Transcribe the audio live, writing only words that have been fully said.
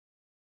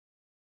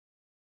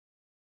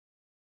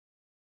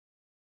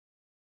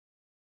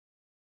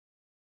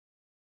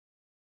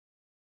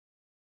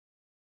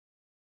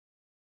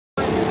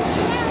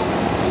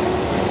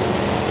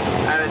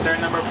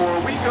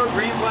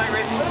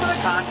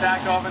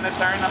into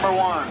turn number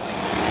 1.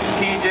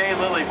 TJ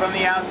Lilly from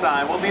the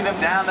outside will lead them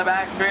down the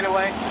back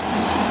straightaway.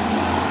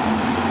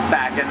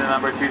 Back in the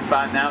number 2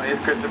 spot now is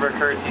Christopher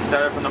Kurtz. He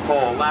started from the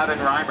pole. Louden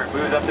Reimer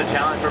moves up to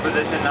challenge for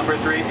position number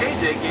 3.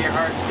 AJ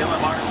Gerhardt, Dylan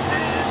Martin,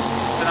 and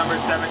the number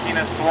 17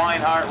 is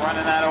Swinehart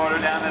running that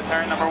order down to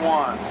turn number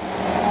 1.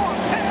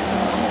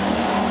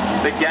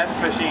 The guest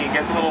machine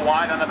gets a little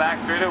wide on the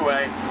back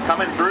straightaway.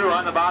 Coming through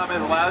on the bottom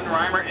is Louden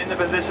Reimer into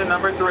position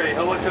number 3.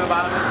 He'll look to the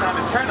bottom this time.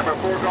 It's turn number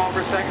 4 going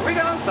for second. We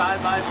got them side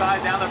by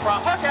side down the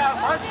front. Look out,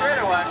 front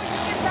straightaway.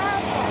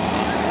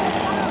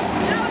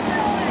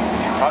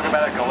 Talk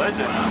about a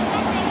collision.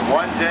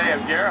 1J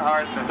of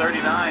Gerhardt in the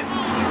 39.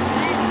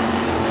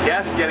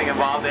 Guest getting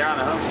involved there on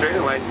the home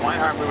straightaway.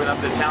 Swinehart moving up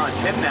to challenge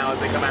him now as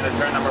they come out of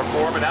turn number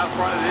 4. But out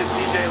front it is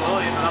TJ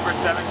Lilly in the number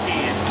 17.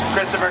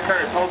 Christopher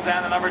Kurtz holds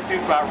down the number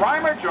 2 spot.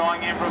 Reimer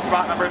drawing in from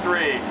spot number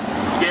 3.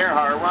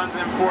 Gerhardt runs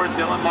in for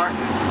Dylan Martin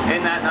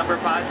in that number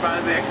 5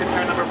 spot as they exit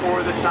turn number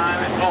 4 this time.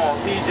 It's all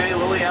TJ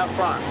Lilly out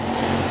front.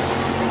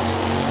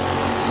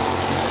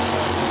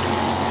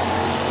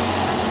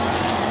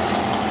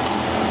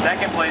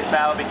 Second place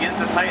battle begins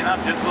to tighten up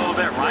just a little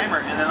bit.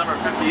 Reimer in the number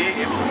 58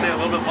 able to stay a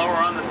little bit lower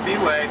on the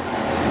speedway.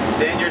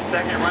 Then your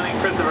second running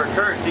Christopher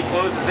Kurtz, he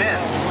closes in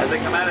as they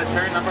come out of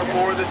turn number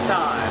 4 this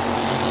time.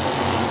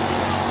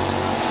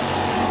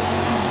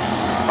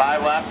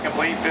 5 laps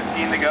complete,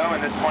 15 to go,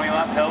 and this 20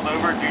 lap held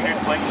over junior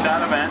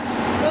slingshot event.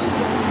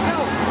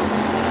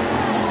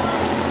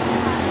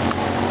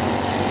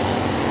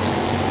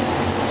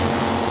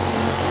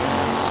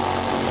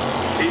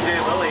 TJ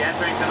Lilly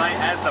entering tonight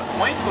as the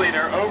points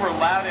leader over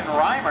Louden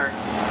Reimer.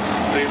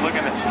 So he's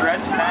looking to stretch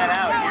that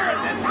out here in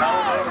this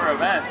held over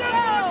event.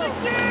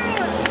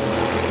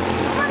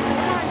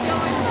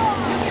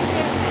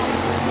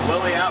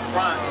 Lilly out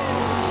front.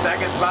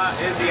 Second spot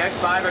is the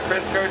X5 of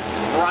Chris Kurtz.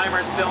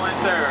 Reimer still in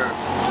third.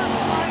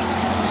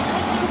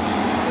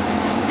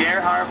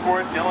 Gerhardt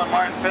fourth, Dylan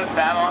Martin fifth.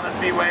 Battle on the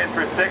speedway is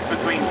for 6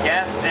 between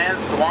Guest and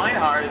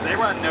Swinehart as they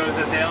run nose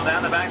to tail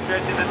down the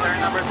backstretch into turn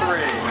number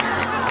 3.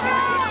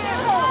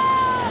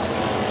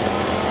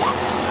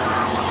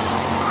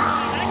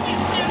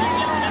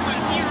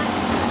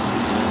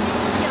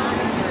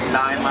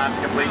 9 laps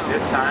complete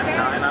this time,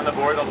 9 on the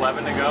board,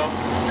 11 to go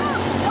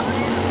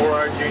for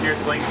our junior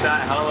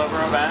slingshot hell over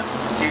event.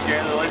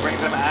 TJ Lilly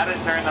brings them out of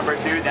turn number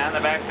 2, down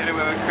the back city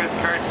with Chris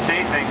Kurtz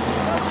chasing.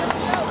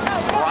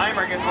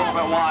 Reimer gets a little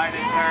bit wide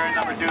in turn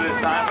number 2 this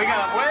time. We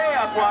got him way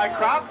up wide,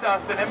 crop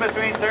dusting in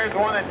between turns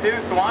 1 and 2.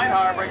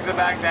 Swinehart brings it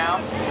back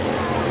down.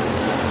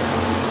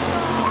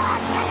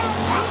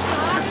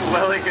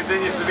 Lilly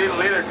continues to be the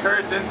leader.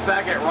 Kurtz in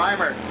second,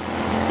 Reimer,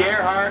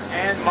 Gerhardt,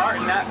 and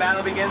Martin. That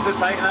battle begins to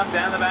tighten up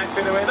down the back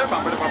straightaway. They're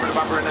bumper to bumper to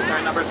bumper into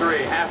turn number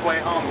 3. Halfway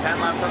home,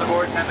 10 laps on the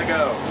board, 10 to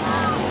go.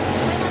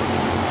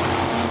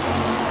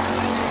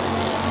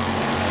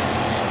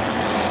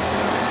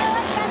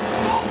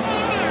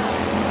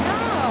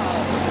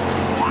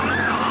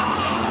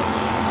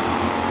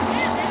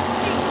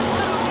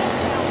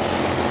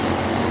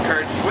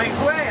 Kurtz swings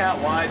way out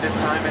wide this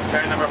time in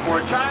turn number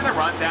 4, trying to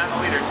run down the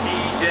leader,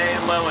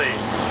 TJ Lilly.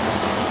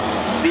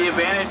 The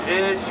advantage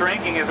is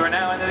shrinking as we're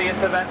now into the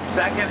event's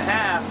second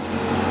half.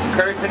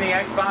 Kurtz in the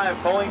X5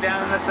 pulling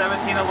down in the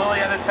 17 of Lilly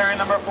out of turn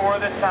number 4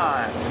 this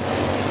time.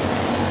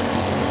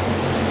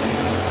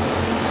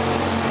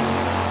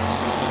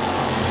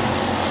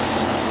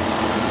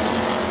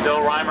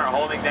 Still Reimer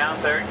holding down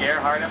third.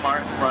 Gerhardt and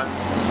Martin run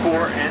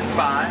 4 and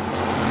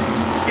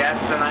 5.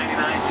 Guest the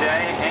 99J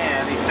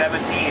and the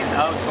 17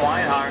 of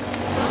Swinehart.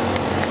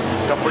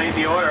 Complete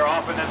the order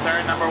off into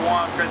turn number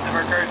 1.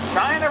 Christopher Kurtz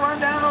trying to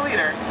run down the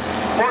leader.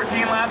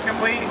 14 laps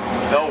complete.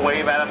 They'll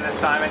wave at him this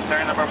time in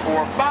turn number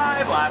 4.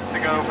 5 laps to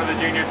go for the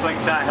junior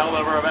slingshot held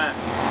over event.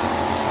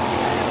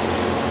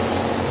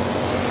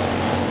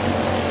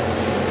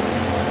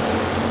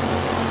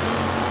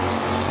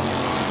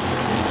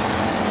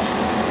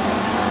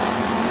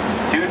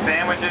 Two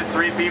sandwiches,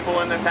 3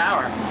 people in the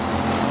tower.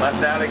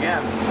 Left out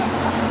again.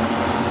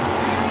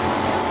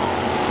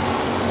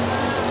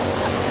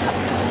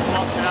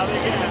 Out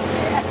again.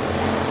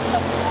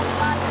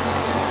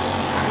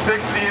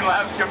 16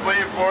 laps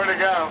complete, 4 to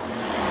go.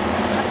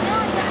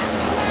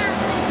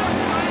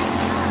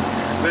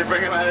 They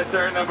bring him out of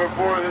turn number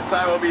 4. This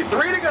time will be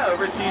 3 to go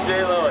for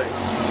TJ Lilly.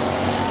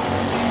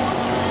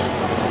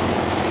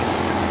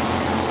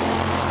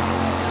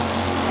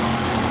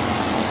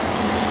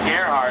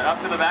 Gerhardt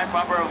up to the back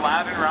bumper of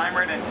Louden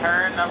Reimer in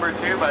turn number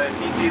 2 by the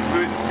TT's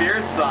Boost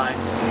Spears sign.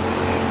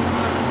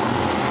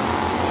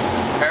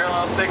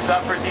 Parallel 6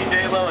 up for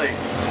TJ Lilly.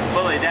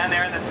 Lilly down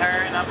there in the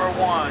turn number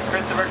 1.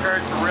 Christopher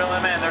Kurtz reel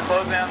him in. They're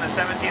closing down the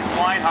 17th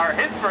Swinehart.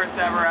 His first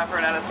ever effort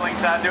at a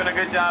slingshot. Doing a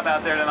good job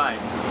out there tonight.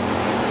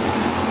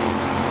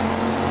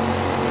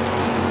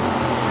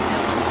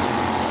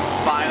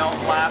 Final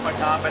lap of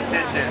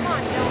competition.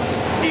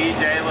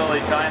 TJ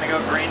Lilly trying to go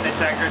green the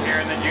checkers here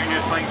in the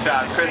junior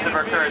slingshot.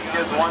 Christopher Kurtz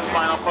gives one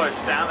final push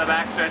down the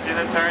backstretch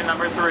into turn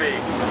number 3.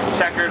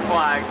 Checkered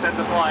flag sets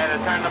a fly at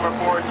turn number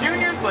 4.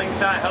 Junior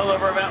slingshot held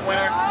over event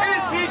winner. It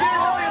is TJ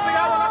Lilly as we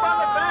got one up on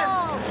the fence.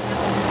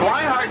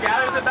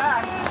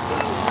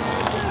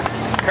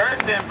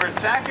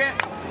 second.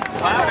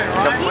 Louden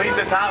complete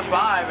the top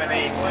 5 in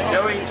a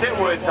Joey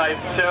Chitwood type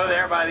show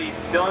there by the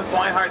Dylan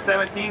Swinehart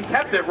 17.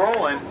 Kept it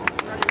rolling.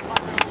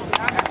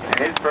 And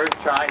his first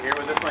try here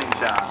with a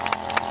slingshot.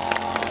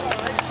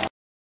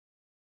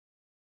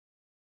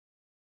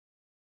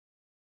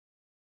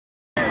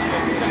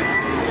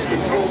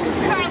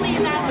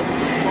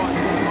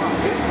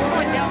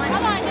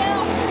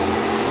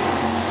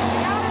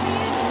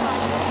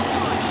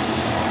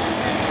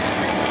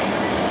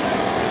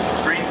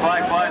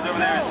 Flag flies over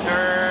there in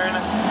turn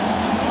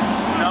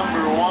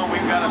number 1.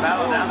 We've got a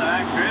battle down the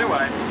back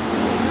straightaway.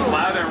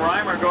 Louden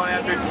Reimer going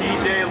after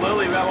TJ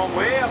Lilly. That one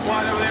way up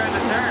wide over there in the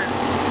turn.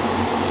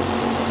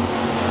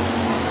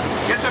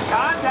 Gets some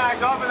contact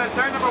off in the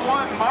turn number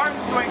 1.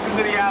 Martin swings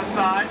into the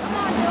outside.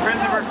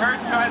 Christopher Kurtz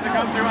tries to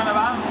come through on the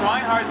bottom.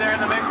 Swinehart there in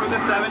the mix with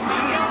the 17.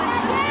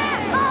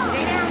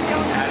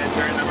 And in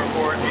turn number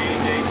 4,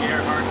 AJ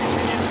Gerhardt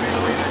continues to be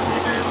the leader.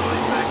 TJ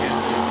Lilly second.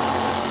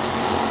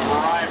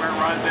 Reimer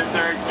runs in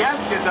third.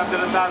 Guest gets up to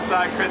the top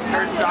side. Chris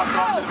Kurtz drops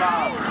off to the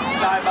bottom.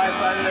 Side by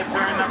side of the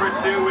turn number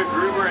 2 with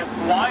Gruber and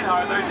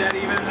Swinehart. They're dead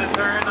even in the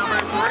turn number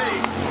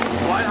 3.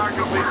 Swinehart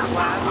completes the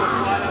pass. Will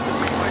slide up the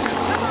wing like a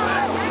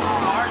fullback.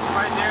 Martin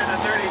right there in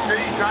the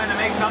 33 trying to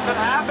make something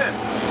happen.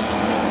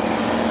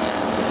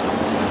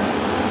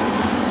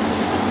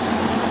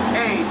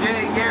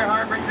 AJ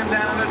Gerhardt brings him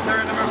down in the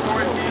turn number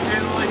 4. TJ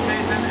Lilly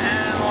Jason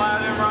and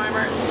Louden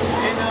Reimer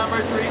in the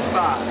number 3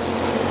 spot.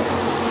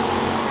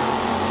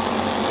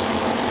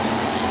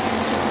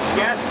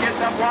 Guest gets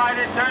up wide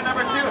in turn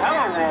number 2.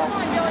 Hello, Wolf.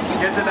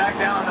 Gets it back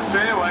down on the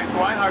straightaway.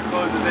 Swinehart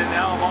closes in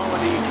now along with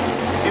the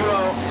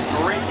duo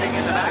racing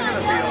in the back of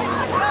the field.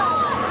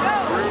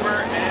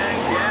 Gruber and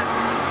Guest.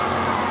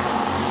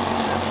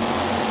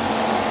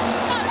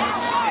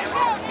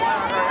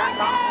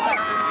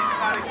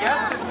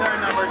 Guest in turn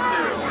number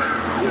 2.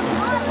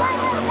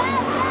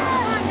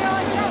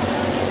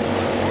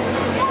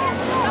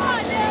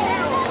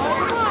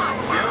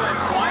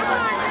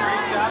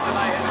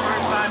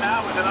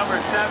 Number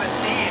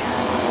 17,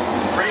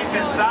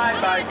 racing side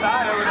by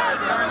side over there at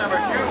turn number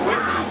 2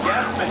 with the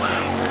Guest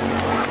machine.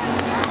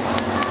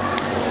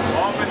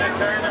 Off into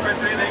turn number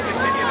 3, they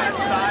continue that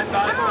side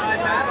by side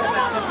battle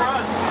down the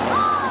front.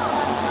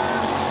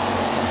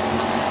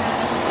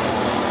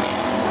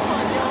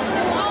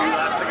 2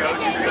 laps to go,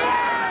 2 to go.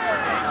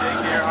 AJ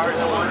Gerhardt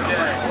in the 1J.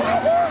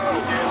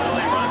 TJ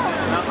Lilly runs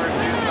in number 2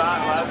 spot.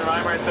 Louden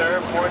Reimer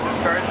third, 4th is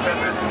Kurtz,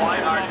 5th is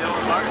Swinehart,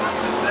 Dylan Martin up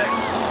to 6th.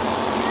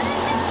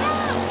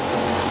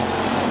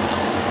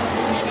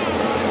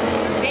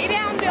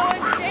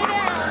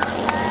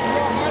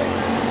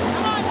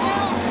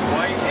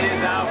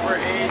 For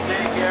AJ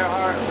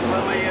Gerhardt,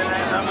 Lilly in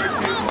that number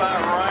 2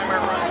 spot.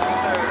 Reimer runs in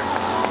third.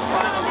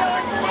 Final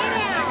back corner,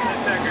 taking the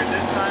checker.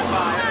 This time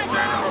by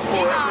turn number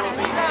 4. It will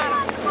be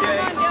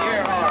AJ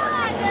Gerhardt.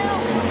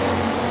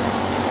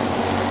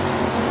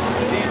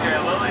 DJ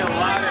Lilly,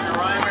 Louden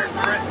Reimer,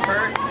 Chris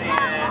Kurtz,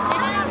 and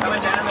coming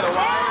down to the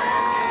wire.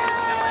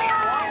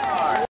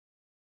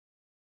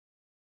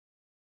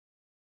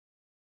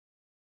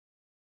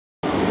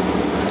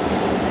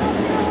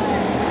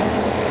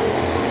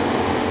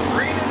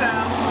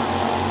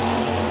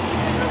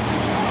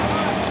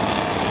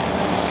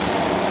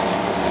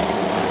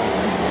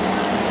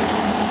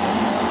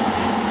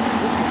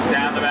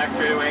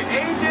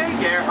 AJ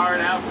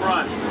Gerhardt out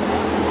front.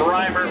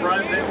 Reimer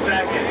runs in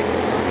second.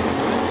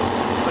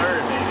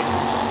 Third, maybe.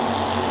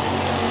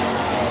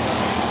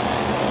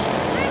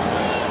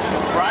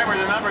 Reimer,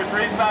 the number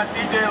 3 spot.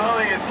 TJ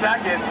Lilly in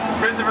second.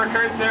 Christopher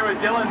Kurtz there with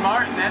Dylan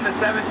Martin and the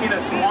 17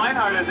 of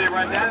Swinehart as they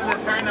run down to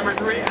the turn number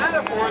 3 out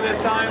of 4 this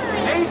time.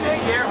 AJ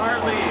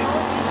Gerhardt leads.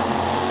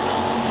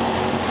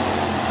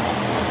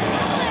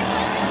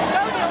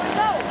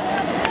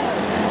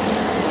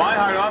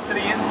 Swinehart off to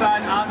the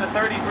inside on the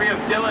 33 of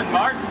Dylan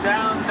Martin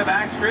down the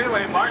back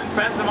straightaway. Martin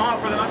fends him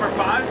off for the number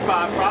 5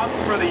 spot.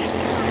 Problems for the 99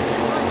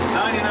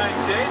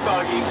 J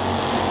buggy.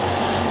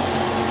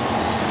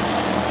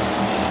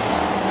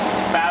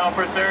 Battle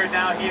for third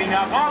now heating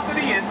up off to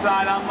the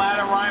inside on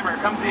Louden Reimer.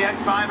 Comes the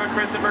X5 of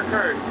Christopher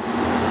Kurtz.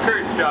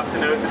 Kurtz drops the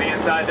nose to the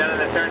inside down in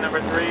the turn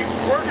number 3.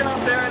 Working up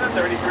there in the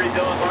 33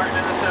 Dylan Martin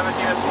and the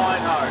 17 of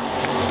Swinehart.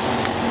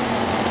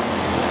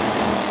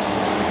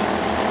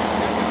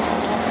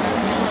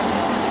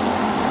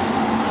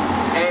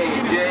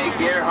 AJ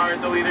Gerhardt,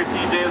 the leader.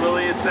 TJ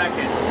Lilly is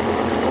second.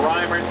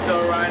 Reimer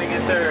still riding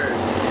in third.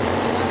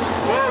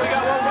 Whoa, we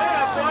got one way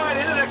up wide.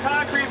 Into the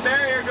concrete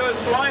barrier goes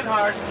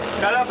Swinehart.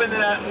 Got up into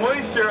that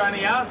moisture on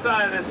the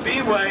outside of the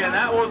speedway, and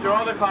that will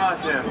draw the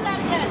caution.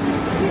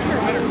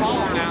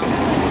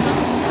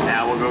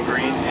 Now we'll go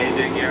green.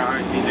 AJ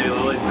Gerhardt, TJ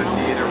Lilly,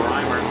 58 of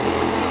Reimer.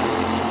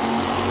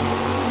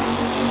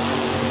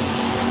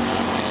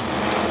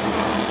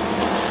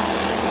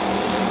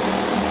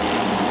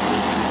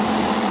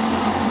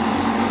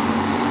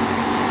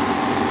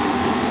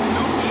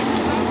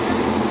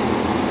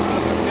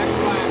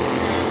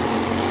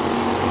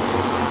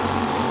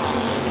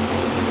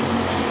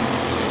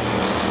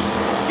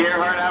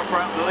 Gerhardt out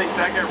front, Lilly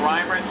second,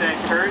 Reimer, then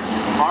Kurtz,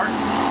 Martin.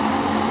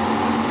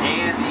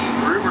 and the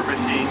Gruber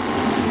machine.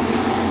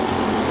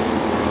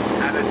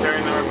 At the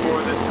turn number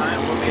 4 this time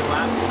will be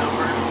lap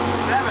number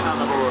 7 on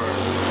the board.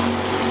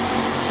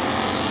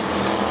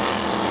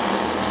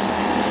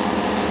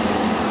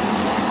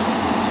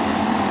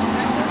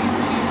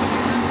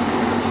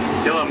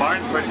 Dylan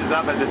Martin pushes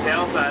up at the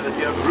tail side of the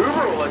field.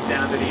 Gruber will look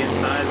down to the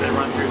inside as they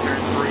run through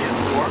turns 3 and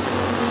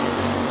 4.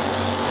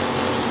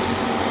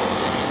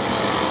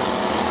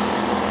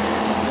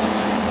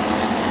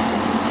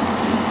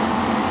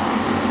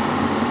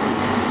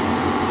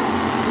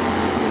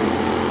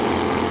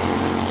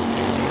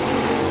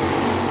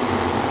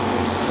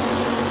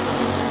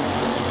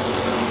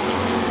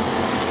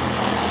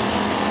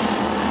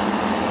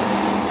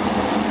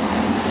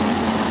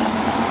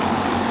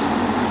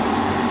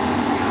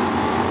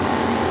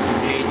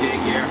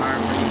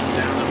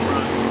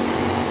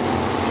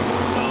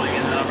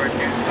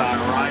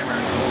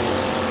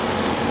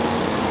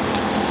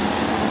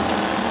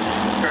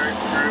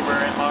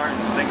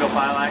 Single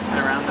file action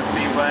around the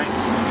speedway.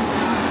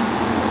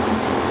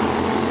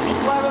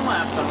 11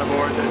 laps on the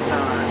board this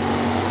time.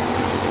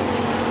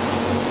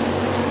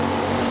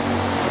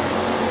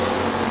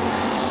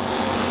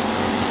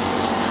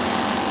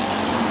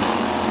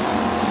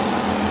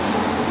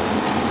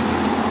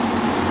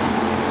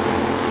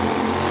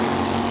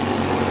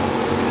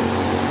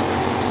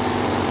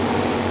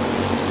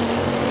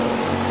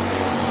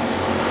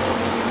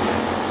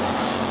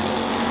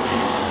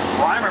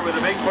 With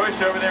a big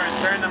push over there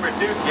in turn number 2,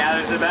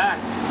 gathers it back.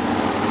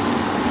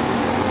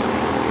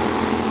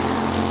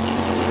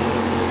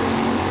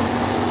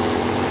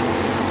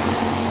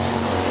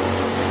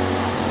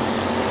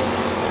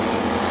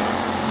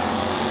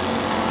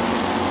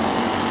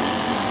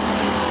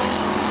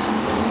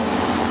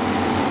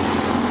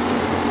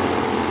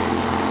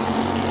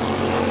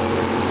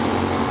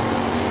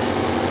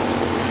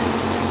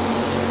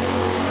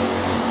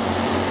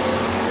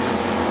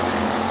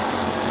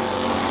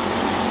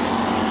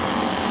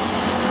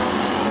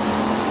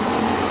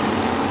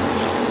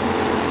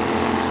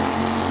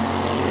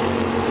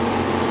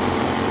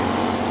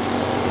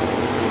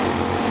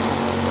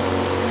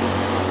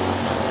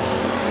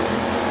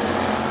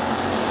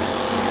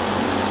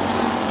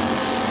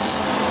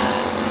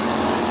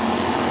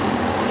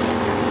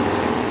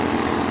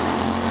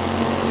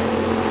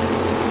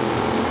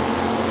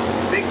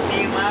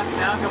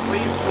 Now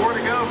complete, 4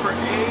 to go for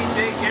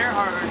A.J.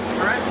 Gerhardt, who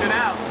stretched it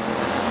out.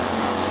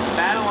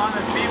 Battle on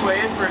the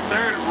speedway is for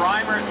third,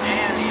 Reimer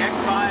and the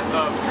X5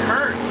 of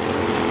Kurt.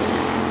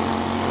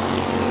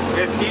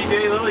 If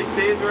T.J. Lilly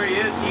stays where he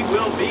is, he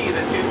will be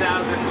the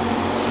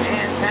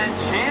 2010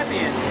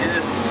 champion in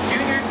the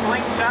junior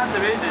slingshot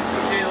division.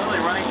 T.J.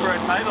 Lilly running for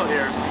a title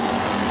here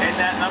in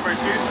that number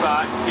 2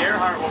 spot.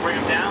 Gerhardt will bring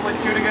him down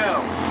with 2 to go.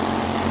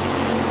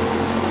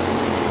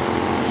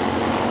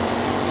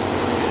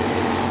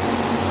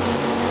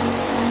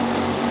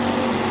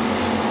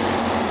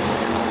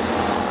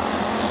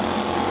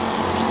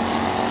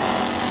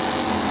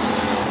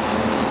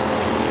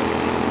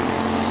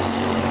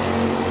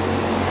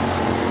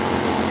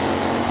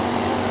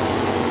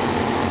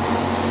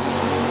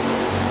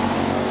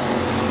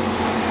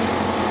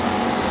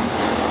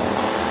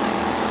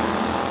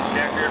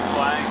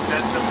 Set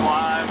to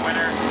fly,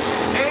 winner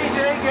A.J.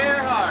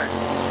 Gerhardt.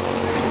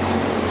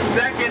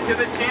 Second to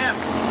the champ,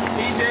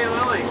 T.J.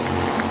 Lilly,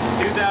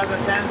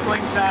 2010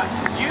 Slingshot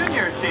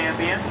Junior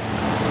champion.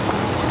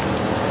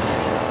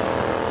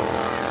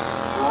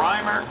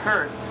 Reimer,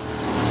 Kurt,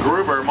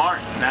 Gruber,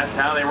 Martin. That's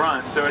how they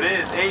run. So it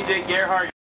is A.J. Gerhardt.